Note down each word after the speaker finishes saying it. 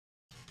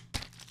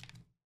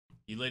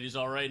You ladies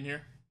all right in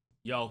here?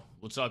 Yo,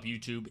 what's up,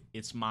 YouTube?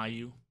 It's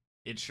Mayu.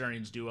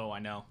 itsJerian's duo, I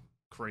know.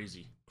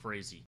 Crazy,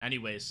 crazy.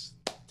 Anyways,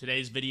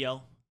 today's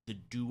video, the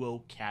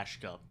Duo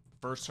Cash Cup.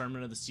 First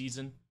tournament of the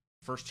season.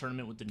 First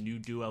tournament with the new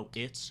duo,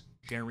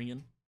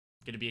 itsJerian.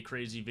 Gonna be a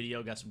crazy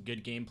video, got some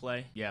good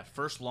gameplay. Yeah,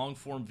 first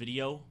long-form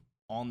video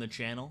on the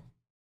channel.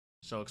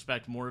 So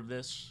expect more of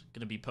this.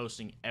 Gonna be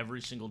posting every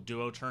single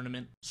duo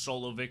tournament,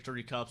 solo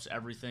victory cups,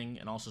 everything,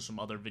 and also some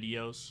other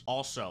videos.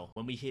 Also,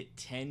 when we hit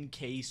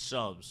 10K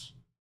subs,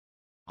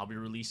 I'll be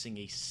releasing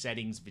a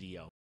settings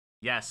video.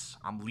 Yes,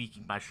 I'm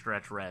leaking my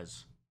stretch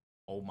res.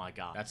 Oh my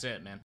god. That's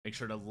it, man. Make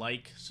sure to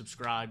like,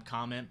 subscribe,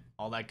 comment,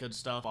 all that good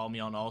stuff. Follow me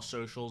on all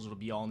socials. It'll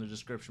be all in the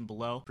description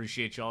below.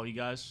 Appreciate y'all, you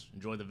guys.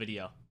 Enjoy the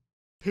video.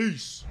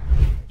 Peace.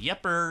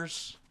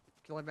 Yeppers.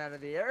 Kill him out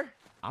of the air.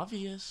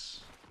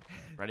 Obvious.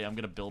 Ready? I'm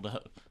gonna build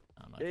up.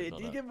 Hey,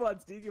 deacon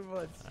once, deacon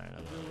once. Alright,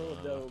 I'll do a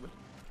little dome.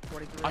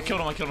 23. I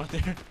killed him right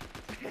there.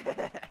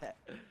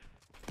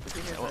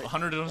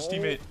 100 on his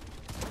teammate.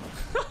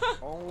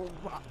 Oh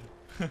my.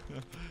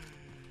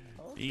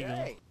 Okay.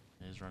 Eagle.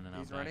 He's running out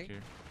He's back running. here.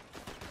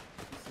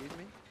 He sees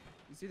me.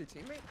 You see the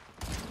teammate?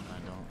 I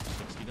don't.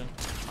 60 to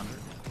 100.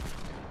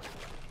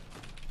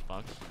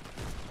 Bucks.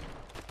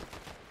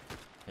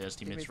 Yeah, his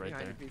teammate's right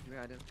there. Teammate's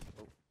behind him.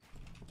 Oh.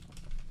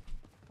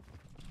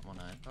 One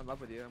eye. I'm up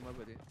with you. I'm up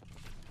with you.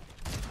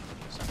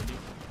 70.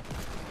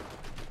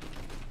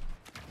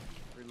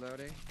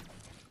 Reloading.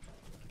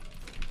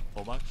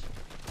 Full box.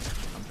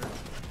 100.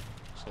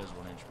 This guy's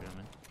 1 HP on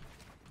me.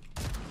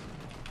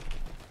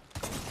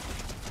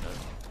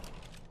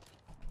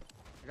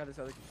 I got this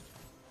other.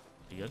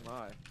 You good?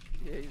 My.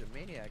 Yeah, he's a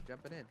maniac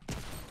jumping in.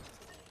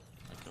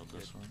 I killed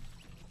this one.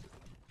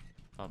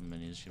 Pop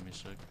minis, shoot me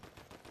sick.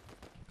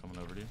 Coming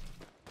over to you.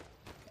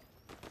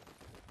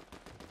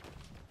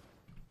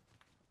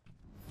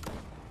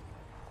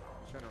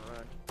 He's trying to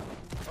run.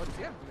 Oh, does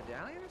he have a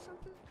medallion or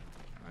something?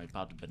 I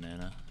popped a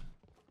banana.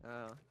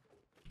 Oh.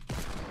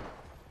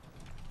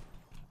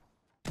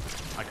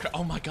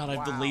 Oh my god, I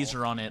have the Wow.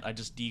 laser on it. I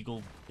just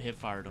deagle hip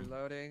fired him.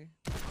 Reloading.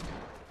 He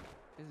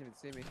doesn't even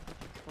see me.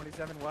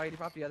 27 white. He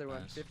popped the other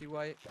one. Nice. 50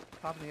 white.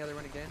 Popping the other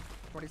one again.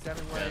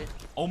 27 Yeah. white.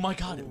 Oh my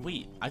god, Ooh.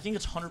 wait. I think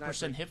it's 100%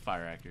 Sniper. hip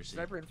fire accuracy.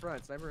 Sniper in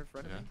front. Sniper in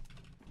front Okay. of me.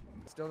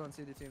 Still don't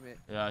see the teammate.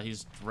 Yeah,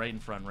 he's right in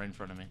front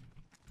of me.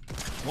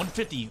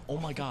 150. Oh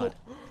my god.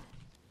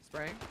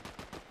 Spraying.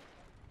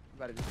 I'm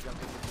about to just jump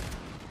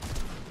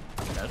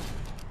in. Dead.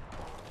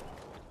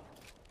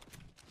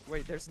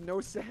 Wait, there's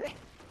no sound.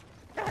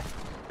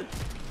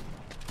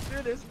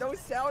 Dude, there's no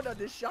sound on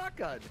this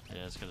shotgun.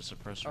 Yeah, it's got a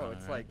suppressor Oh, on it,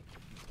 it's right? like,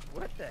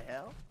 what the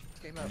hell?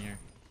 Came In up. here.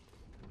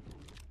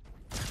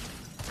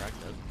 Crack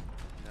dead.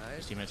 His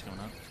Nice. teammate's coming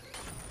up.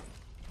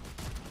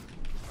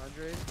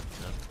 100.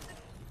 Dead.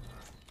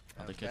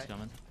 Other kid's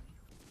coming.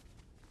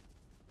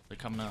 They're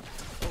coming up.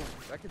 Oh,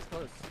 that kid's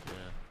close.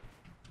 Yeah.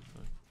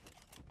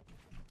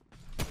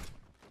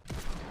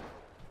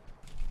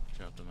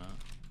 Chopped him out.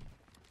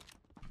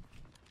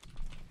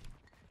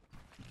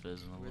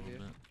 Fizzing a With little you.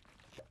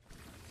 bit.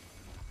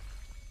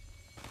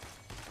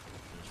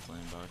 There's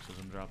flame boxes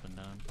I'm dropping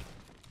down.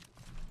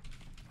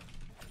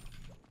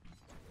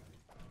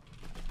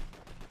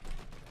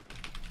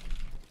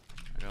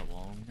 I got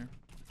wall in here.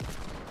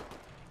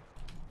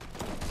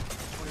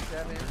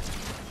 27.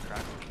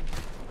 Crack.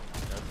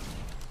 Dead.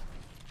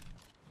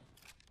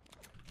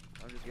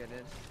 I'm just getting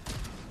in.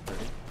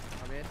 30.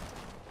 I'm in.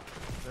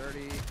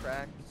 30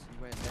 cracks.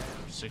 He went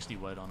down. 60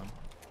 white on him.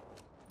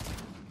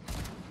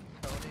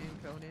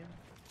 Cone him.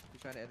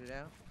 He's trying to edit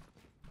out.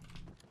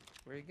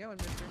 Where you going,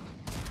 mister?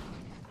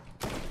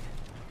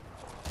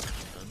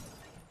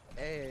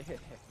 Dead.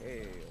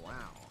 Hey, wow.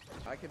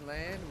 I can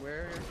land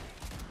where?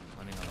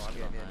 Landing on Oh, I'm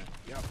his getting front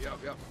in. line.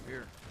 Yep.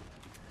 Here.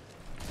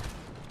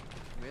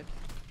 Mid.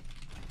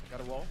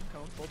 Got a wall.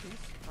 Cone, full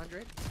piece.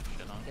 100.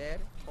 Shit on.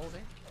 Dead.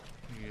 Holding.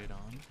 Get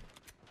on.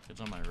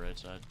 It's on my right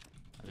side.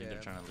 I think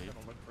they're trying to leave.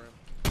 Gonna look for him.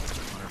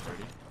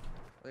 130. Are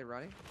they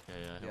running? Yeah,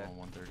 I hit Yeah. on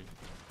 130.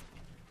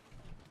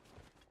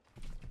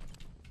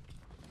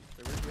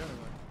 So where's the other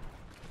one?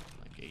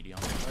 Like 80 on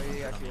Oh,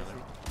 yeah, I on see, the I other.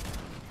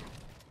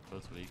 see.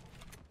 Both weak.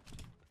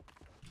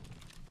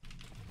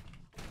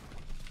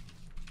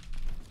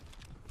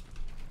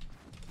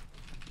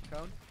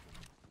 Cone?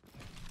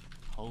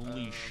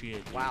 Holy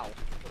shit. Dude. Wow.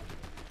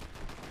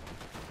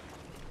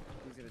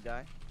 He's gonna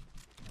die.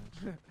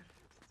 Nice.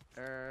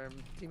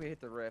 Teammate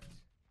hit the rift.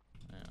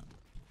 Yeah.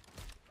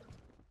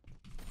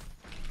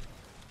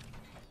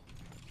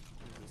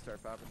 He's gonna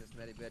start popping this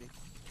Medi Betty.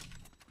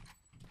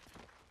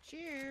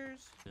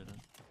 Cheers! Did it.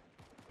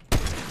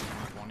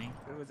 20.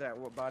 What was that?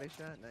 What body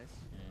shot? Nice.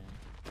 Yeah.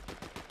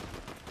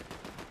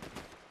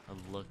 A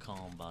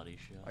Lacan body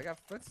shot. I got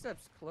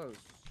footsteps close.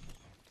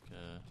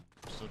 Okay.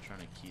 Still trying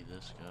to key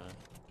this guy.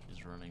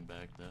 He's running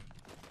back though.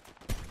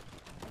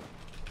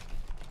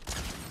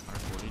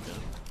 140 dead.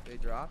 They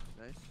dropped.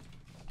 Nice.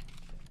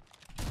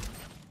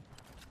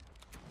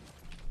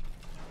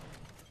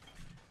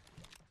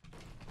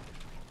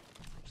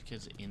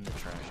 Kid's in the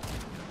trash.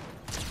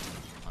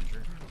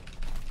 100.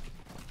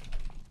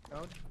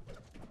 Cone.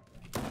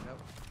 Nope.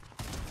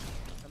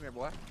 Come here,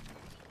 boy.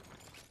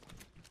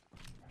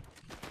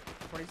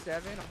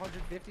 27,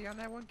 150 on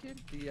that one kid.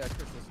 The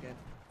crystal skin.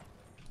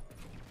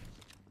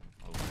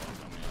 Oh,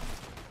 fuck, I'm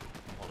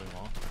holding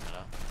wall. Get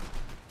out.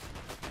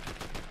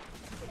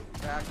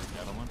 Back.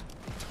 The other one.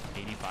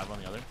 85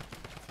 on the other.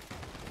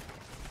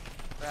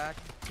 Back.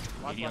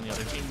 80 on the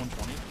other team.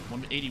 120.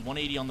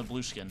 180 on the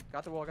blue skin.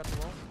 Got the wall, got the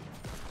wall.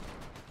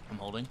 I'm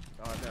holding.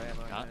 Oh, no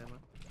ammo, Got. no ammo.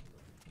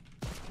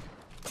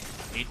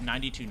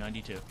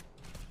 92.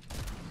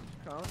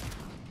 Cone.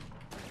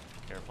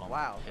 Careful.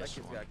 Wow, that Pissed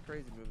kid's one. got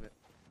crazy movement.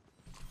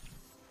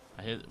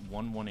 I hit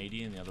one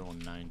 180 and the other one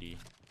 90.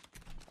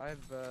 I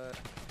have,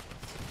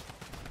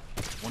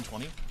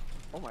 120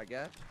 oh my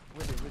god.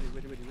 Witty.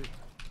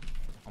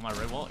 on my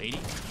right wall. 80.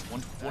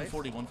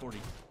 140.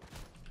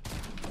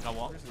 Got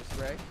wall. Where's the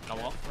spray? Got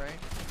wall. Spray.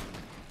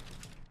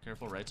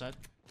 Careful, right side.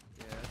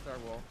 Yeah, that's our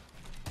wall.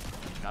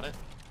 Got it.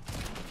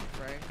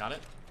 Spray. Got it.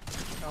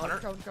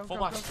 Cone. Full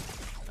box.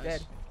 Nice.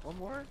 Dead. One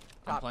more.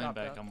 I'm playing top,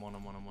 back. top. I'm one.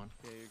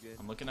 Yeah, you're good.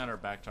 I'm looking at our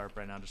back tarp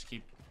right now. Just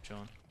keep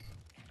chilling.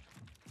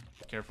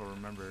 Careful.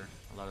 Remember,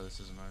 a lot of this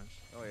isn't ours.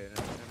 Oh yeah,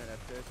 no,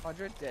 that's good.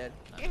 100 dead.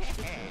 Nice.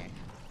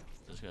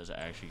 This guy's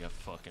actually got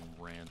fucking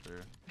ran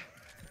through.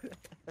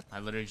 I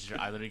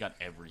literally got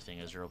everything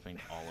as you're opening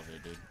all of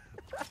it, dude.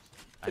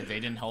 They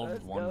didn't hold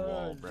Let's one go.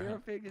 wall, bro.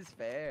 Zero pig is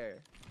fair.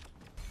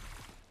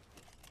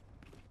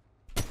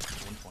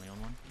 120 on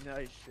one.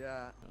 Nice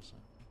shot.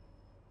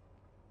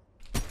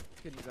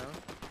 Kid in zone.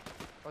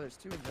 Oh, there's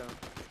two in zone.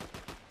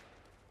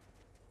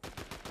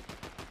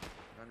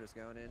 I'm just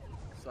going in.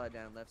 Slide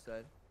down left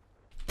side.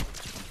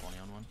 120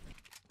 on one.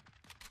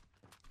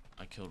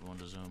 I killed one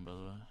to zone, by the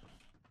way.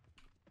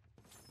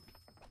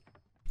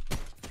 I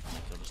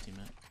killed his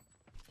teammate.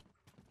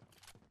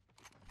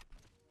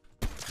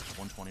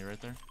 120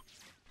 right there.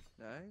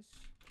 Nice.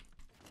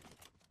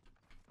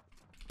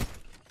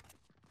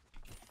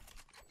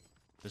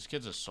 This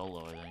kid's a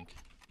solo, I think.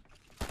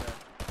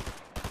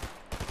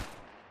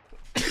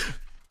 Yeah.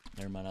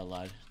 Never mind, I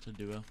lied to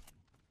duo.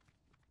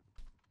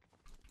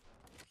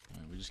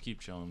 Alright, we just keep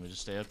chilling. We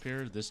just stay up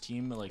here. This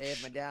team, like, They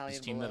have medallion this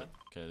team below.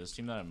 this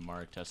team that I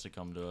marked has to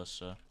come to us.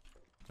 So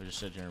we just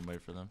sit here and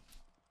wait for them.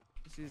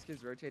 You see this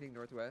kid's rotating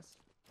northwest?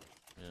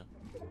 Yeah.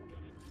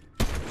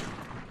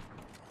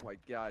 Oh my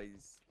god,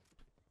 he's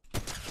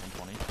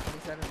 120.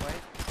 27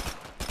 white.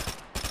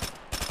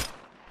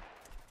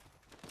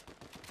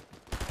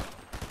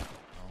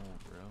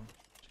 Oh, bro.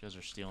 These guys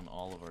are stealing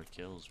all of our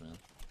kills, man.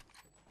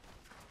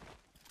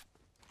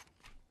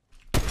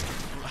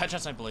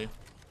 Headshots, I believe.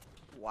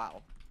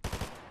 Wow.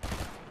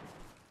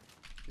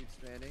 Keep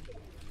expanding.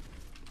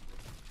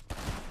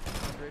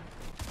 100.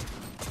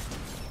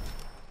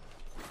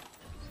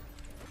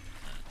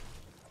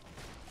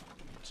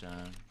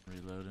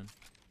 Reloading.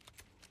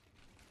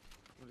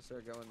 I'm gonna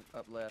start going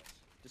up left.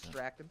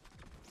 Distract him.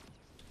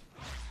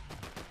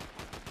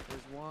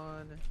 There's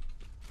one.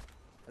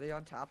 Are they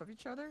on top of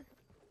each other?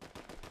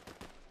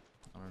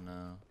 I don't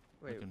know.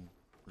 Wait.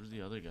 Where's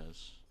the other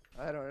guys?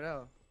 I don't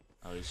know.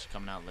 Oh, he's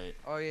coming out late.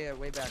 Oh yeah,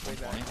 way back, way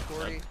back.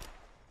 120? 40.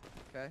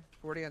 Okay,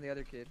 40 on the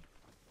other kid.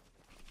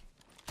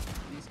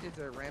 These kids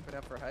are ramping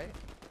up for height.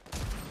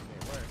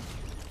 They were.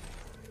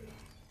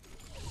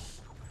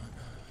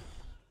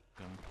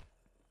 Come.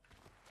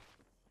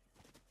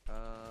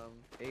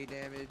 8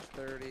 damage,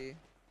 30.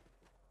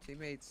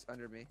 Teammates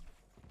under me.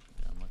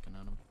 Yeah, I'm looking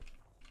at him.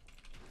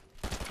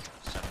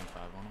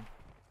 75 on him.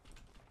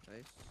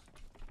 Nice.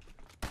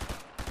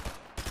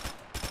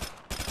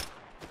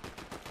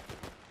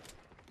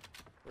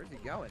 Where's he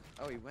going?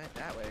 Oh, he went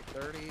that way.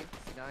 30,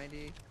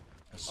 90. The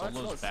Oh, that's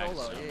solo's a back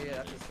solo. zone. Yeah,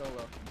 that's dude. a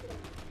solo.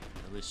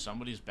 At least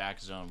somebody's back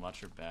zone.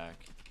 Watch your back.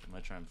 I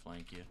might try and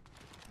flank you.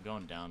 I'm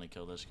going down to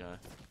kill this guy.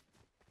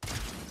 Dead.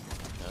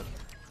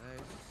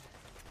 Nice.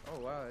 Oh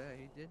wow, yeah,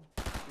 he did.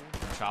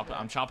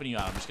 I'm chopping you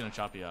out. I'm just gonna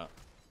chop you out.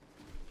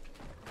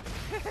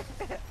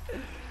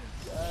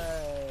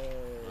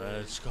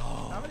 Let's go.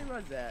 How many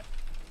was that?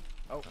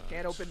 Oh,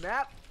 can't open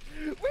map.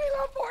 We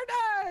love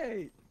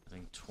Fortnite. I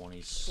think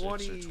 26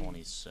 20. or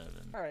 27.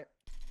 All right.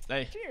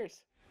 Hey.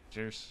 Cheers.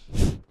 Cheers.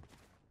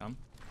 Come.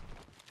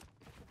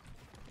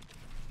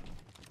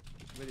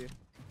 With you.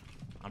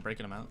 I'm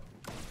breaking him out.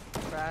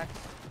 Cracks.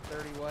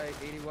 30 white,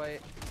 80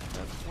 white.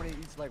 Dead. 20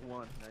 each, like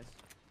one. Nice.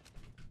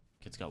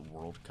 Kid's got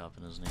World Cup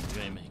in his name.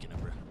 You ain't making it,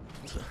 bro.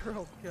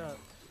 World Cup.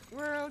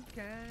 World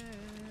Cup.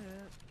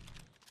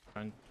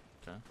 Okay.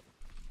 I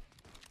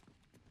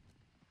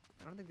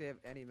don't think they have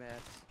any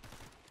mats.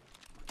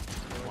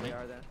 20. Where they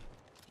are then.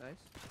 Nice.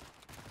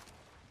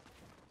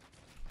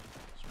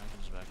 Smacking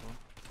his back wall.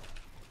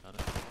 Got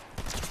it.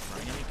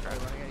 Running at me, Oh, crack.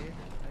 running at you.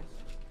 Nice.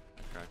 I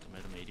cracked him,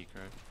 made him 80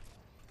 crack.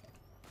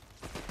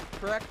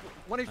 Correct.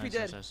 1 HP Nice,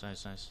 dead.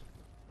 nice.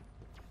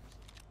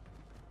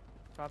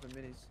 Top and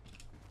minis.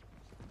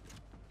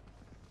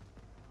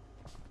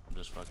 I'm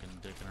just fucking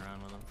dicking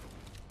around with him.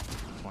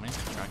 20.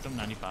 Cracked him,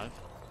 95.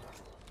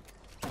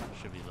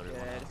 Should be literally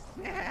one Dead. out.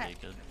 Yeah,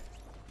 good.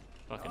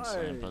 Fucking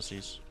slam Nice.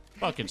 pussies.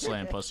 Fucking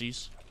slam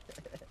pussies.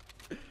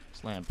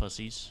 Slam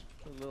pussies.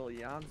 A little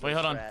Janzo Wait,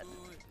 hold on. strat.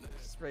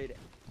 Sprayed it.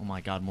 Oh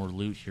my god, more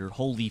loot here.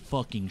 Holy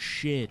fucking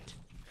shit.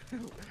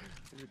 Is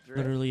it drip?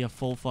 Literally a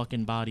full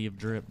fucking body of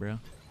drip, bro.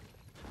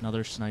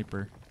 Another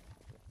sniper.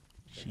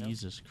 The hell?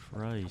 Jesus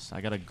Christ.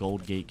 I got a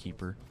gold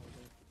gatekeeper.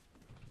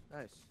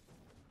 Nice.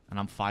 And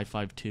I'm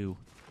 5'2".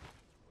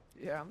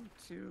 Yeah, I'm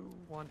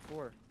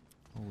 214.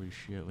 Holy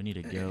shit, we need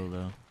to go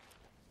though.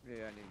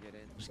 Yeah, I need to get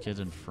in. This kid's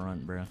in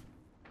front, bro.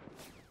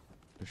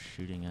 They're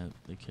shooting at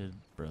the kid.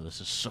 Bro,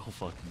 this is so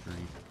fucking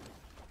greedy.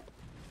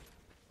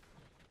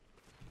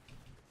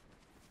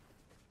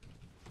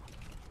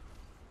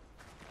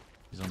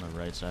 He's on the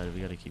right side. We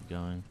gotta keep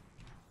going.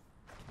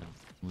 I'm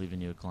leaving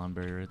you a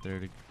clownberry right there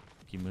to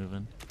keep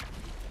moving.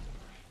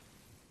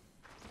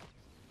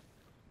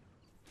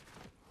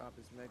 Pop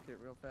his med kit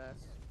real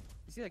fast.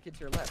 You see that kid to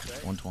your left,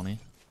 right? 120.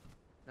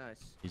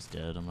 Nice. He's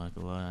dead, I'm not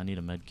gonna lie. I need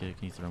a med kit.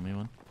 Can you throw me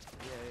one?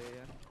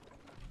 Yeah.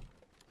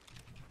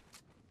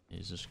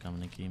 He's just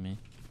coming to key me.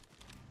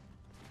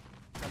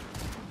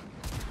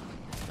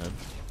 Dead.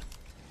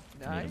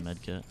 I Nice. need a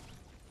med kit.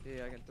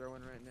 Yeah, I can throw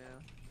one right now.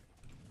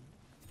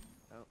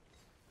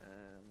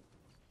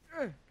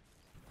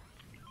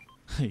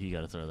 You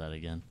gotta throw that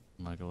again.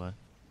 I'm not gonna lie.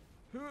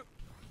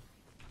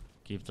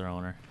 Keep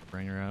throwing her.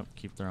 Bring her up.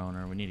 Keep throwing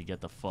her. We need to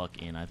get the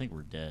fuck in. I think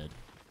we're dead.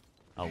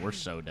 Oh, we're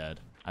so dead.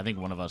 I think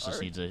one of us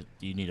just needs to...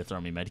 You need to throw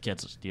me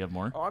medkits. Do you have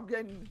more? Oh, I'm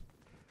getting...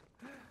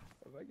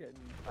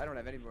 I don't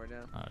have any more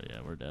now. Oh,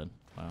 yeah, we're dead.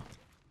 Wow.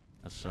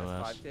 That's so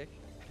Nice ass. 5-tick.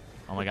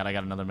 Oh my god, I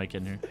got another medkit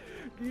in here.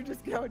 You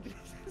just go.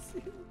 Just see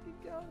if you can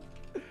go.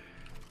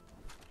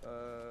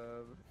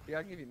 Yeah,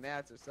 I can give you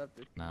mats or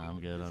something. Nah, I'm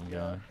good. Just I'm go.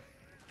 going.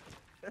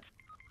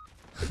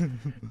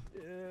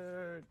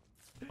 Dude.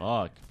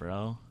 Fuck,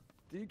 bro.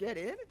 Do you get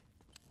in?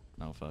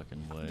 No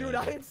fucking way. Dude,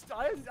 I had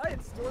storm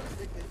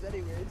sickness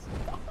anyways.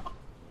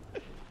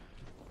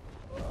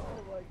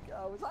 Oh my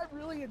god, was I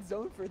really in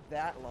zone for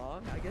that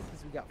long? I guess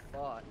because we got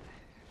fought.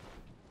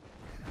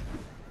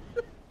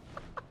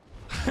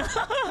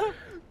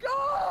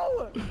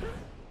 Go!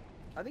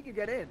 I think you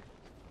get in.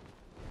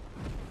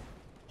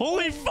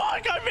 Holy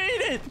fuck, I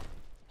made it!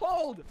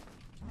 Hold!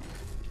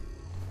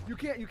 You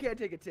can't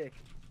take a tick.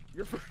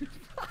 You're 5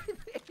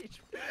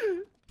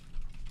 HP.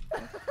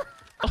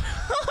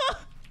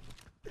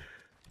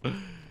 Are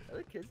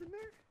there kids in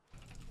there?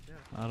 Yeah.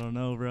 I don't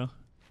know, bro.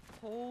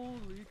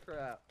 Holy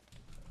crap.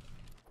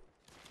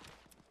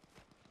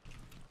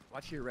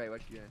 Watch your right,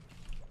 watch your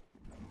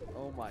right.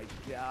 Oh my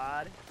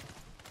god.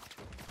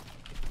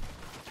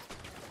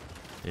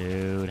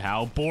 Dude,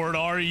 how bored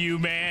are you,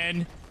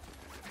 man?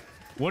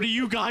 What are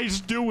you guys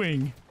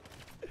doing?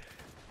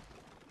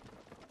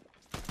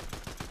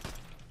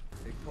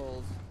 Big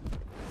pulls.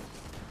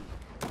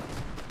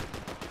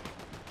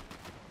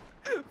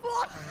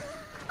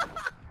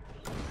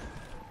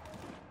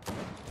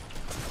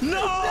 No!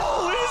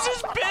 It was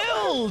his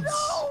builds!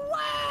 No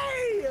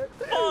way!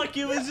 Fuck,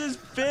 it was his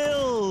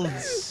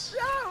builds!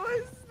 That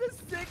was the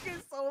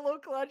sickest solo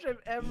clutch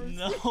I've ever seen.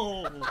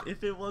 No,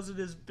 if it wasn't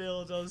his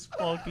builds, I was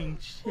fucking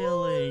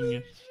chilling.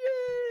 Holy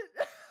shit!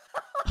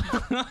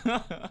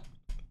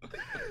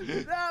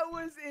 That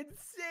was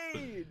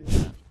insane!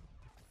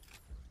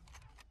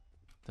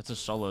 That's a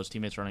solo. His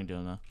teammate's running to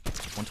him though.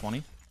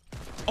 120?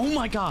 Oh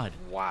my god!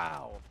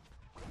 Wow.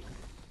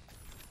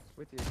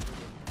 With you.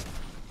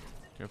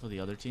 Careful the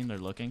other team, they're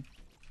looking.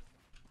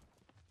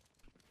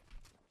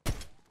 They're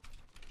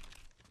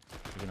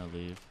gonna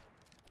leave.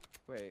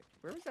 Wait,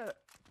 where was that?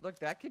 Look,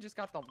 that kid just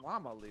got the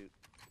llama loot.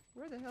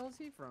 Where the hell is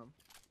he from?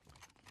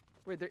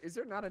 Wait, is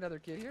there not another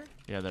kid here?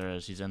 Yeah, there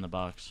is. He's in the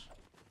box.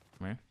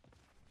 Come here.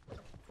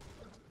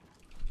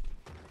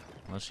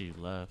 Unless he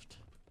left.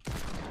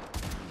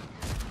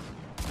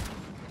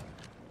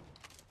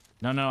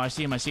 No, I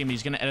see him.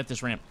 He's gonna edit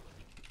this ramp.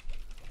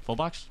 Full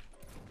box?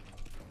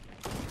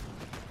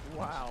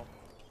 Wow.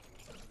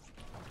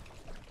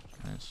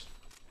 Nice.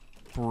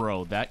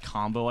 Bro, that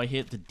combo I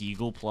hit, the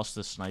deagle plus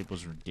the snipe,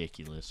 was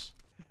ridiculous.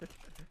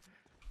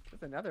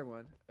 That's another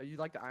one. Oh, you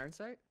like the iron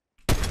sight?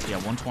 Yeah,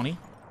 120.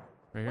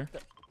 Right here. The...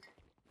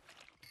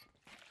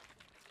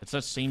 It's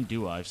that same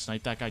duo. I've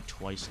sniped that guy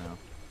twice now.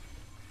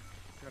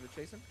 You want to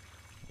chase him?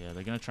 Yeah,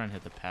 they're gonna try and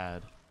hit the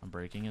pad. I'm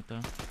breaking it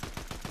though.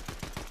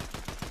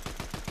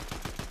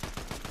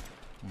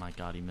 Oh my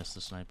god, he missed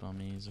the snipe on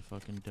me. He's a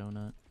fucking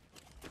donut.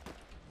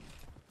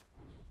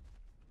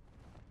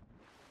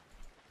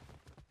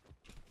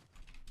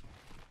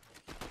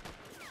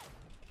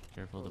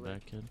 Careful of the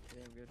back, kid.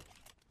 Yeah, I'm good.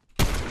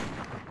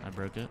 I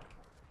broke it.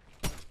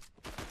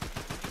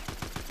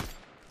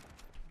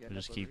 Getting We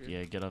just up keep, over here.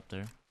 yeah, get up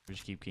there. We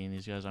just keep keying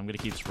these guys. I'm gonna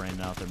keep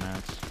spraying out their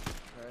mats.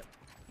 Alright.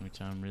 Let me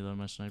time reload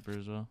my sniper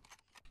as well.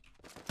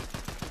 They're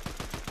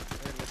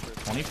gonna look for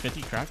a 20,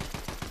 50 cracked.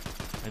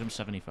 Item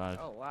 75.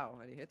 Oh wow,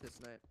 and he hit this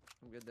snipe.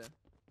 I'm good then.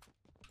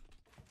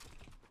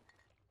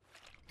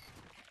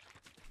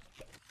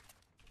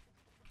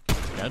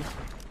 Dead.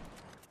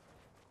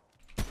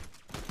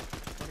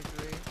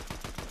 23.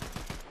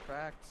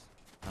 Cracked.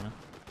 Kinda.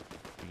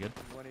 You good?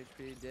 1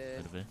 HP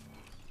dead. Could be.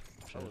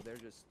 Oh, Shit. they're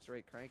just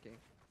straight cranking.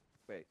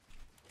 Wait.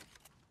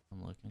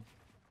 I'm looking.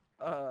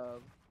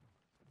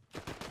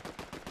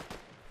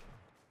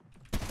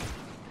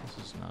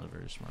 not a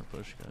very smart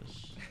push,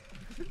 guys.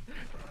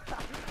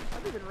 I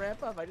didn't even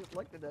ramp up. I just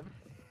looked at them.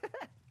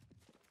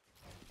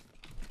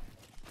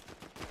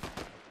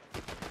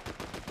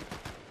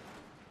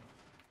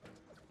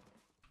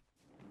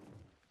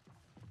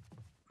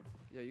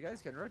 Yeah, you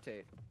guys can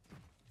rotate.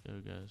 Go,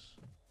 guys.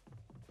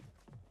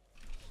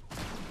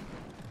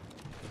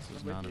 This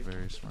is I'm with not a you.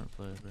 very smart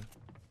play, bro.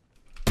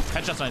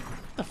 Headshot side.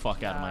 Get the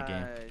fuck out of my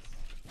game. Nice.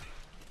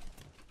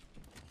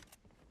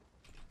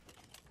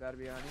 Gotta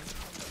be on you.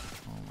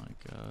 Oh my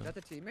Is god. that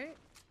the teammate?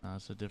 Nah,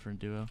 it's a different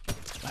duo.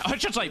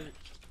 Headshot side.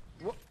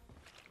 What?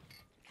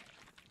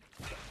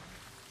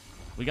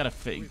 We gotta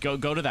go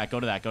to that. Go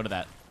to that. Go to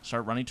that.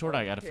 Start running toward.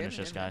 I gotta Him, finish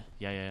this him, guy. him.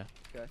 Yeah.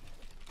 Okay.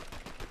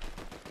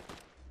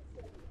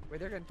 Wait,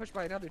 they're getting pushed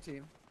by another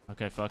team.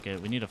 Okay, fuck it.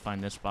 We need to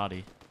find this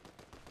body.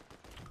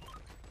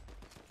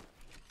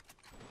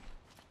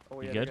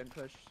 Oh You yeah, good? they're getting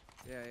pushed.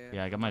 Yeah.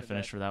 Yeah, I got my Right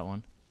finish back. for that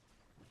one.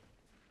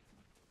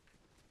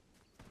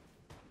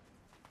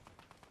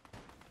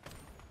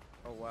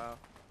 Oh wow.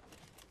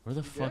 Where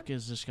the You fuck good?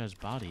 is this guy's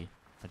body?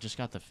 I just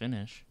got the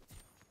finish.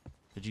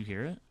 Did you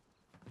hear it?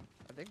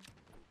 I think.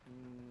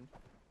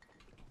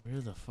 Where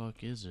the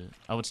fuck is it?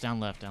 Oh, it's down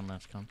left. Down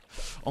left. Come.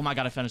 Oh my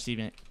god, I found a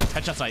teammate.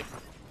 Headshot sight.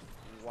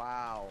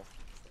 Wow.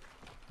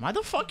 Am I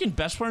the fucking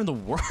best player in the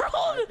world?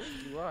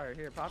 You are.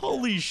 Here, pop.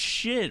 Holy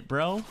shit,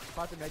 bro. It.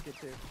 Pop the medkit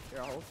too. Here,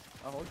 I'll hold.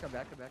 I'll hold. Come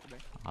back.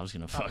 I was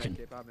gonna Pop fucking.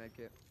 medkit. Pop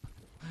medkit.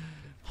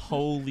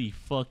 Holy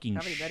fucking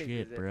How many medics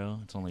shit, is it? bro.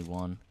 It's only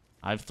one.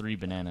 I have 3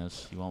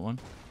 bananas. You want one?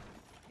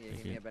 Yeah, Thank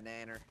give me you. a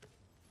banana.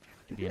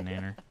 Give me a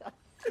nanner.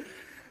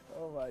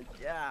 Oh my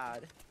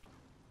god.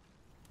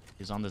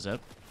 He's on the zip.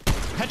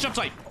 Headshot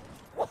sight.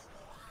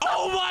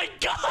 Oh my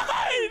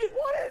god!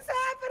 What is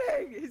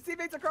happening? His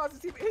teammates across his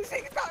team. He's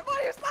got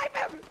money to snipe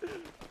him.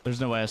 There's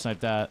no way I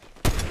sniped that.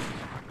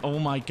 Oh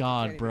my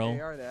god, Can't bro.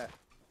 even AR that.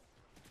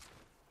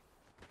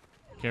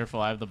 Careful,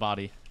 I have the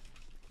body.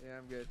 Yeah,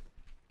 I'm good.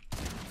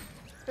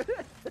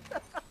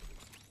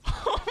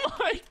 Oh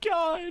my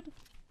god!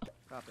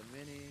 Popping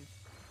minis.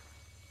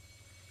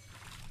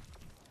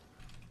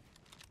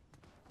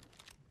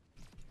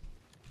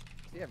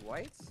 Does he have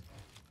whites?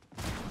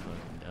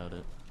 Fucking doubt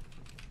it.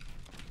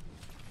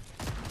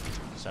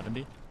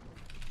 70?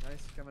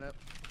 Nice, coming up.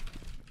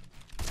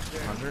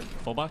 100?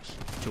 Full box?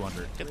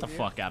 200. Get the With you,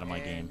 fuck out of my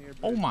and game. you're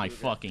Oh my booted.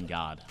 fucking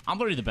god. I'm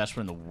literally the best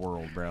player in the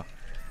world, bro.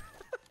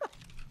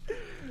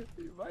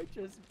 You might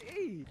just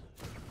be.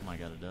 Oh my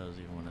god, it does,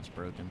 even when it's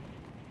broken.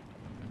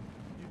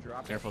 You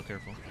drop Careful,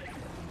 careful.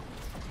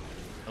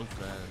 Oh,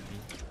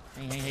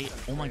 hey.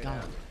 Oh my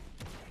god.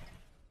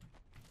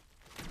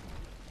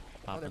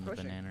 Pop they're in the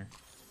pushing. banana.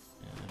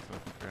 Yeah, they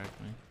fucking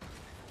cracked me.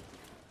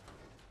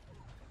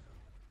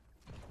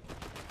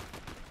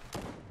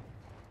 it.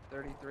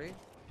 33.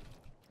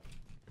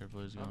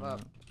 Careful, he's I'm going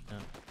up. up. Yeah,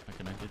 I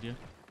connected you.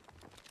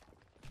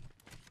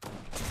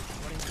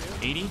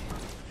 22. 80?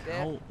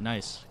 Dead. Oh,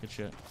 nice. Good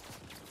shit.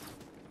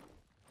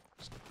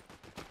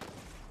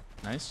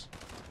 Nice.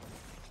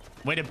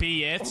 Way to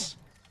be it.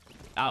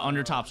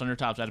 Under tops,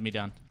 added me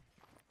down.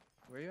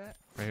 Where you at?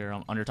 Right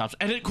here, under tops.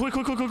 Edit, quick.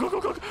 Oh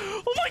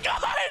my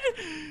god!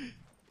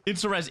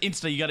 Insta res,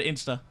 insta, you gotta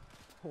insta.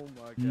 Oh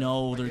my god.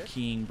 No, Am I they're good?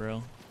 keying,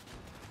 bro.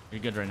 You're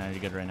good right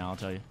now, I'll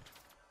tell you.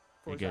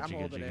 You're good, I'm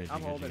you're good, holding you're it. good,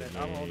 I'm you're holding good, it.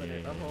 you're I'm good, holding yeah,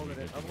 it. yeah, I'm yeah, holding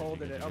you're it. good, I'm you're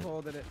holding good, it. you're I'm good.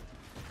 holding it.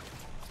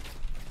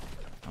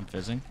 I'm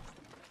fizzing.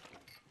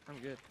 I'm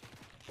good.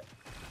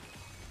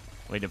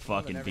 Way to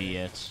fucking never be mind.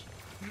 it.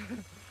 Way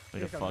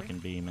Here, to come here. fucking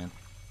be, man.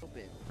 Little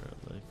bit.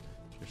 Bro, like,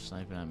 you're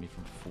sniping at me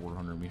from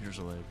 400 meters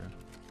away, bro.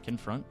 Kid in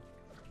front.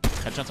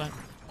 Headshot time.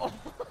 Oh.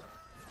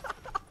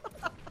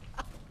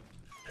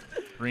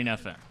 Green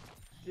FN.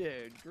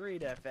 Dude, green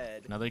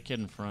FN. Another kid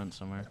in front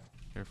somewhere.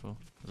 Careful.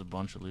 There's a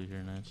bunch of loot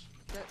here, nice.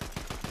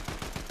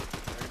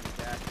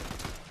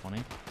 20.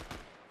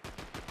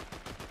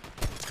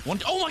 One.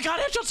 Oh my god,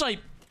 headshot sight!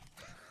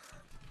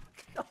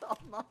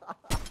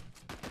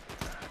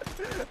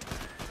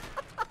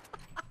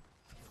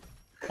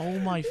 Oh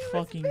my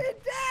fucking.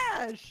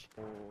 Dash!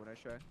 Oh, nice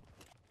try.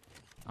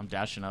 I'm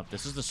dashing up.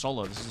 This is the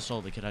solo.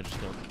 The kid I just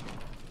killed.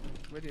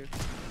 With you.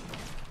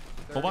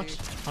 Full box?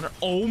 30. 100.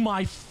 Oh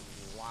my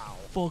Wow.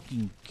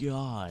 fucking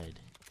god.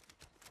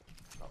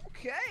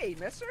 Okay,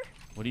 mister.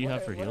 What do you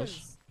have for What heals?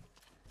 is-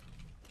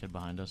 Kid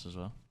behind us as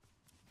well.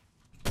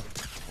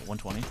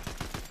 120.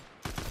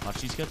 Watch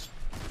these kids.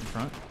 In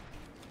front.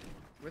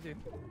 With you.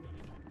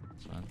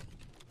 It's fine.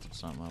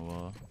 It's not my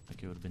wall. I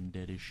think it would have been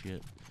dead as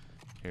shit.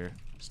 Here.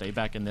 Stay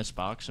back in this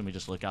box and we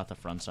just look out the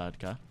front side,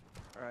 okay?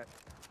 Alright.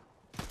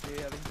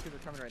 Yeah, these people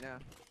are coming right now.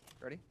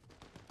 Ready?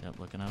 Yep,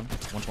 looking at him.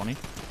 120.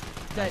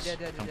 Dead, Nice.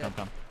 dead.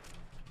 Come.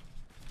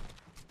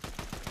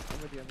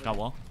 I'm with you. Got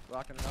wall.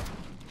 Locking it up.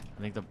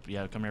 I think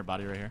yeah, come here,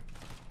 body right here.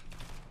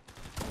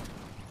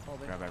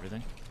 Holding. Grab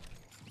everything.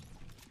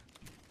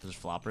 There's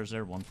floppers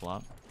there, one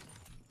flop.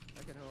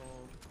 I can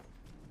hold.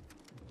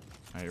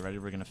 Alright, you ready?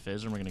 We're gonna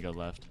fizz and we're gonna go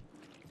left.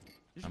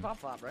 You should pop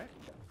flop, right?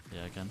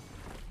 Yeah, I can.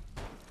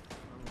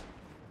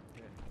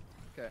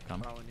 Okay,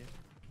 Come. following you.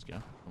 Let's go.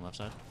 On the left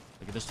side.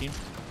 Look at this team.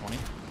 20.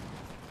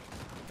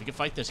 We can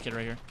fight this kid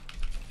right here.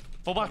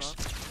 Full box.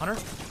 Hunter.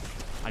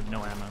 I have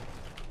no ammo.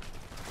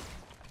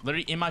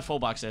 Literally in my full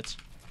box, it's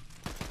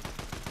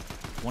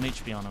 1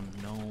 HP on him.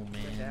 No,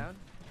 man.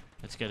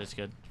 It's good, it's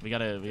good. We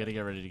gotta get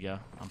ready to go.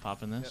 I'm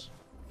popping this.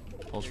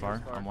 Pulls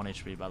far. I'm 1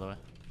 HP, by the way.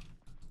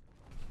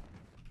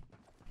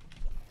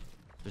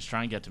 Just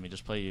try and get to me.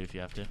 Just play you if you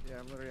have to. Yeah,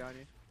 I'm literally on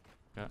you.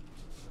 Okay.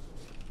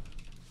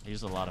 I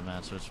used a lot of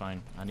mats, so it's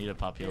fine. I need to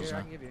pop heals Here, now.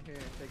 I can give you. Here,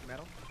 take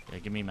metal. Yeah,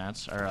 give me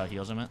mats. Or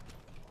heals, I meant.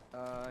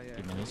 Yeah.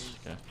 Give me this.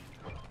 Okay.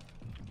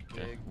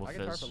 Okay, we'll I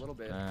can tarp fizz. a little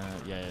bit.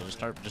 Yeah, just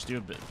tarp. Just do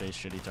a base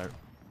shitty tarp.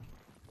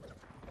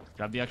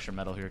 Grab the extra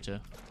metal here, too.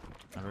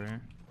 Over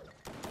here.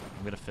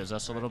 I'm gonna fizz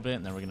us a little bit,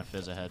 and then we're gonna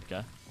fizz ahead,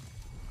 okay?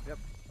 Yep.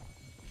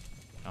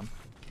 Come.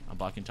 I'm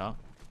blocking top.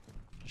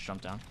 Just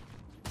jump down.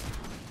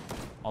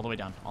 All the way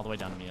down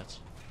to me, yes.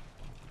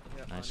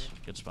 Yep, Nice.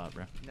 Good spot,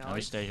 bro. Nice. Now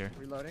we stay here.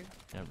 Reloading.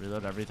 Yeah,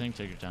 reload everything.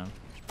 Take your time.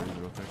 Just breathe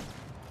real quick.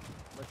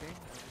 Looking.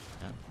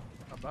 Yeah.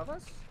 Above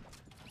us?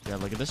 Yeah,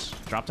 look at this.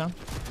 Drop down.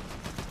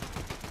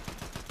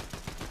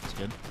 That's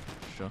good.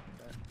 Sure.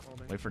 Okay,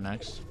 holding. Wait for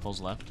next. Pulls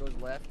left. Goes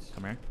left.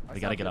 Come here. I We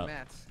saw gotta get good up.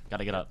 mats.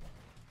 Gotta get up.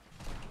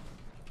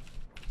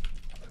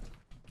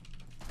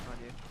 On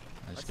you.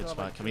 Nice, still good have,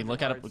 spot. like, Can we 200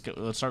 look at yards. it?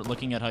 Let's start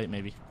looking at height,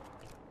 maybe.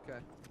 Okay.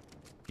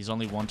 He's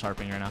only one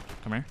tarping right now.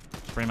 Come here.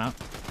 Spray him out.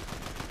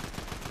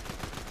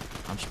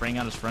 I'm spraying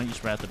out his front. You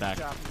spray out the back.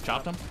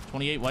 Chopped him.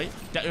 28 white.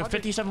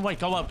 57 white.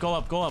 Go up, go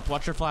up, go up.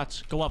 Watch your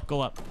flats. Go up,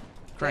 go up.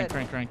 Crank, Dead.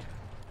 crank, crank.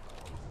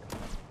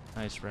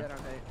 Nice, bro. Dead on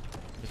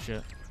eight. Good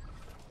shit.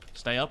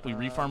 Stay up. We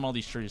refarm all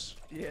these trees.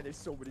 Yeah, there's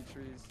so many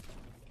trees.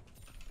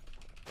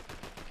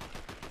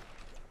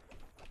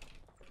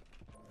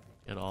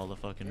 Get all the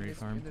fucking In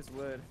refarm. this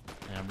wood.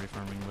 Yeah, I'm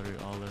refarming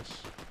literally all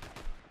this.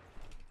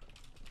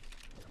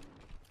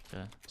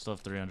 Okay. Still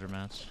have 300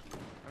 mats.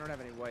 I don't have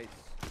any whites.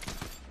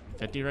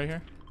 50 right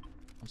here.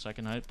 On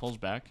second height. Pulls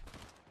back.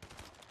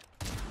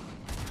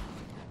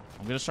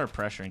 I'm gonna start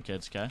pressuring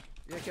kids, okay?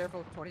 Yeah,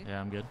 careful. 20.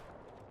 Yeah, I'm good.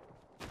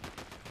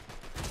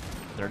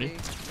 30. 20.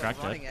 Crack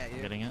dead. Running at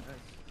you. Getting it. Nice.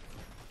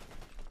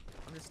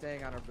 I'm just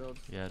staying on our build.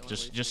 Yeah, Don't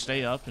just waste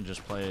stay up and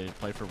just play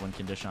for win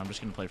condition. I'm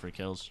just gonna play for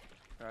kills.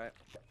 Alright.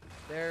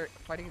 They're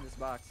fighting in this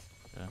box.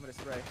 Yeah. I'm gonna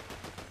spray.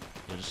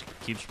 Yeah, just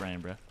keep spraying,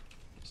 bro.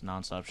 Just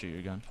non-stop shoot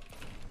your gun.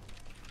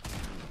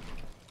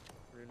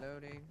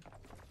 Reloading.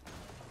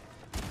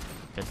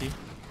 50.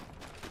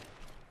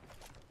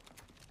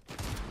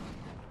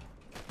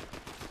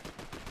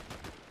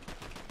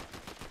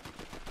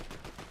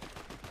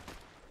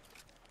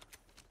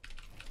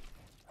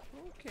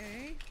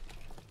 Okay.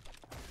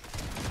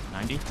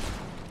 90. Nice.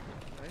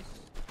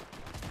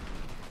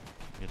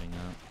 Getting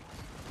up.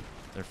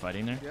 They're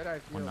fighting there. Good, I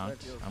One feel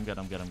knocked. I'm good.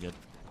 I'm good. I'm good.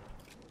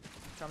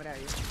 coming at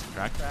you.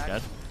 Crack. Crack.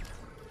 Dead.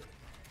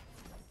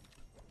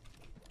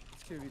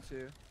 It's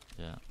 2v2.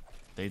 Yeah.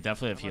 They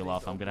definitely have I'm on heal these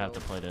off. I'm gonna have to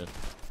old play to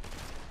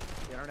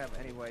Yeah, I don't have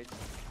any whites.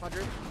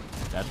 100.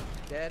 dead.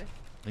 Dead.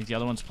 I think the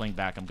other one's playing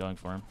back. I'm going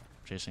for him.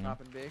 Chasing him.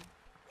 Popping big.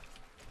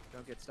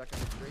 Don't get stuck in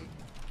the tree.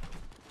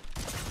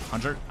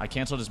 100. I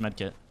canceled his med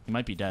kit. He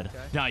might be dead. Okay.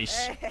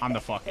 Nice. I'm the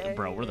fucking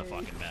bro. We're the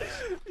fucking best.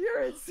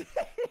 You're insane.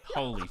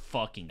 Holy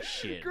fucking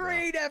shit. Bro.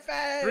 Green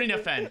FN. Green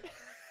FN.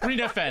 Green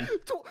FN.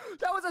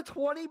 That was a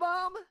 20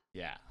 bomb?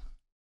 Yeah.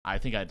 I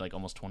think I had like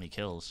almost 20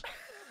 kills.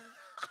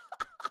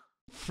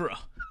 Bro.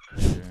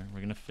 Here,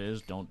 we're gonna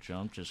fizz. Don't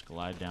jump. Just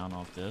glide down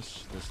off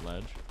this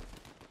ledge.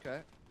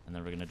 Okay. And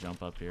then we're gonna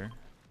jump up here.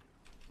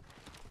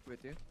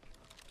 With you.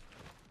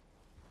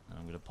 And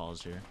I'm gonna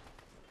pause here.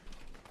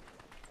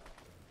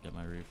 Get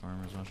my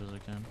reform as much as I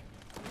can.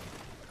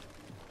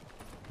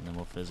 And then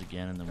we'll fizz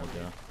again and then we'll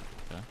go.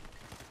 Okay.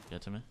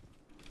 Get to me.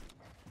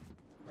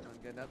 I'm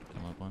getting up.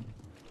 Come up one.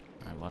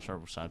 Alright, watch our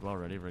sidewall.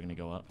 Ready? We're gonna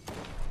go up.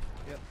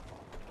 Yep.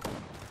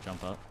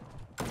 Jump up.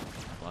 I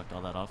blocked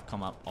all that off.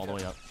 Come up. All the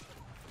way up.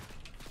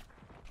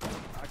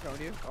 I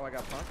coned you. Oh, I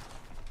got punked.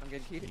 I'm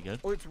getting keyed. You good?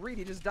 Oh, it's Reed.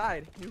 He just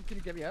died. Can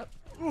you get me up?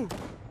 Ooh.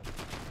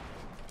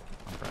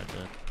 I'm probably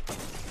dead.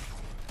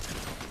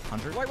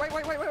 100?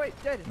 Wait.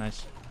 Dead.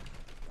 Nice.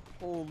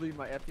 Holy,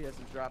 my FPS is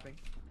dropping.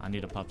 I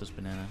need to pop this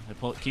banana.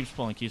 It keeps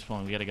pulling.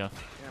 We gotta go.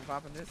 Yeah, I'm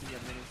popping this. You get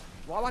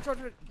minis. Well, watch out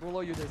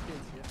below you. There's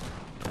kids.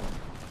 Yeah.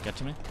 Get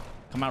to me.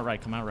 Come out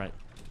right.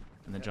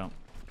 And then jump.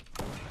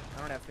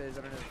 I don't have fizz.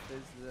 I don't have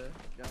fizz to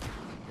jump.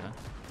 Okay.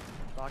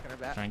 Blocking her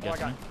back. Try and Oh, get I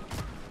to me.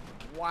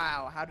 got.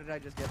 Wow, how did I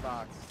just get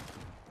boxed?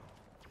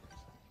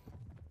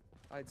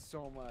 I had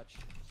so much.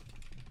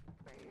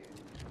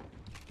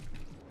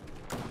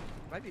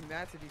 Might be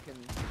mats if you can.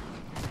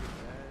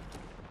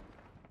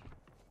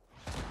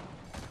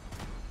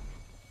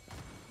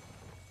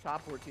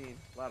 Top 14,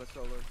 a lot of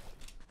solar.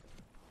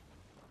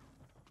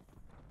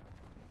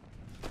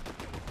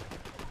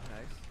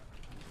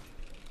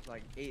 Nice.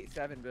 Like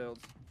 7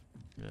 builds.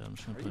 Yeah, I'm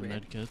just gonna Are play you in?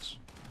 med kits.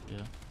 Yeah.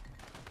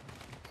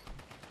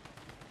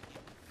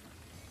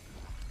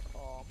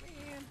 Oh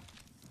man.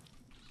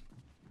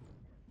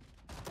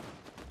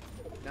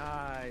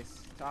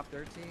 Nice. Top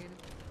 13.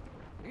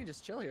 You can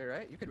just chill here,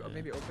 right? You could Yeah.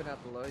 maybe open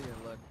up below you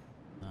and look.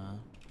 Nah,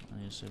 I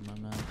need to save my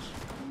mats.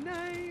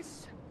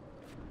 Nice.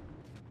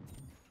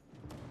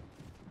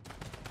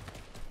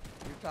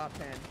 top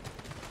 10.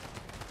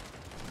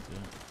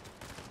 Okay.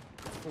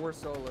 4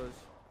 solos.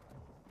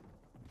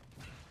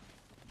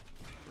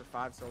 Or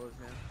 5 solos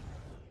now.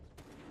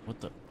 What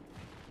the?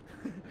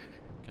 Am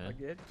I Okay.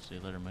 good? See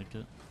you later,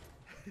 Micah.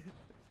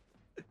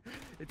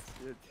 It's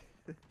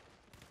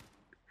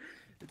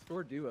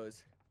 4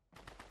 duos.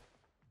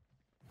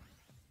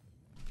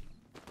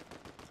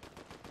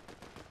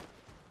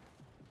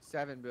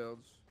 Seven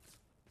builds.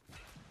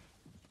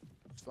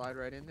 Slide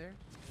right in there.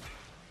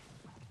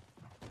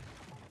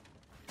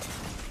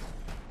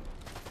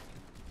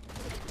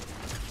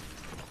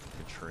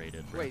 Get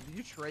traded, bro. Wait, did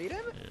you trade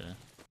him? Yeah.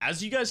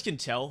 As you guys can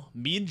tell,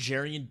 me and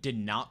itsJerian did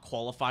not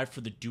qualify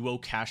for the Duo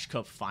Cash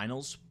Cup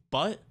finals,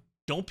 but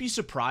don't be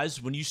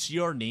surprised when you see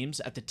our names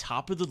at the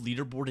top of the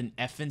leaderboard in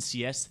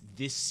FNCS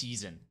this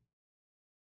season.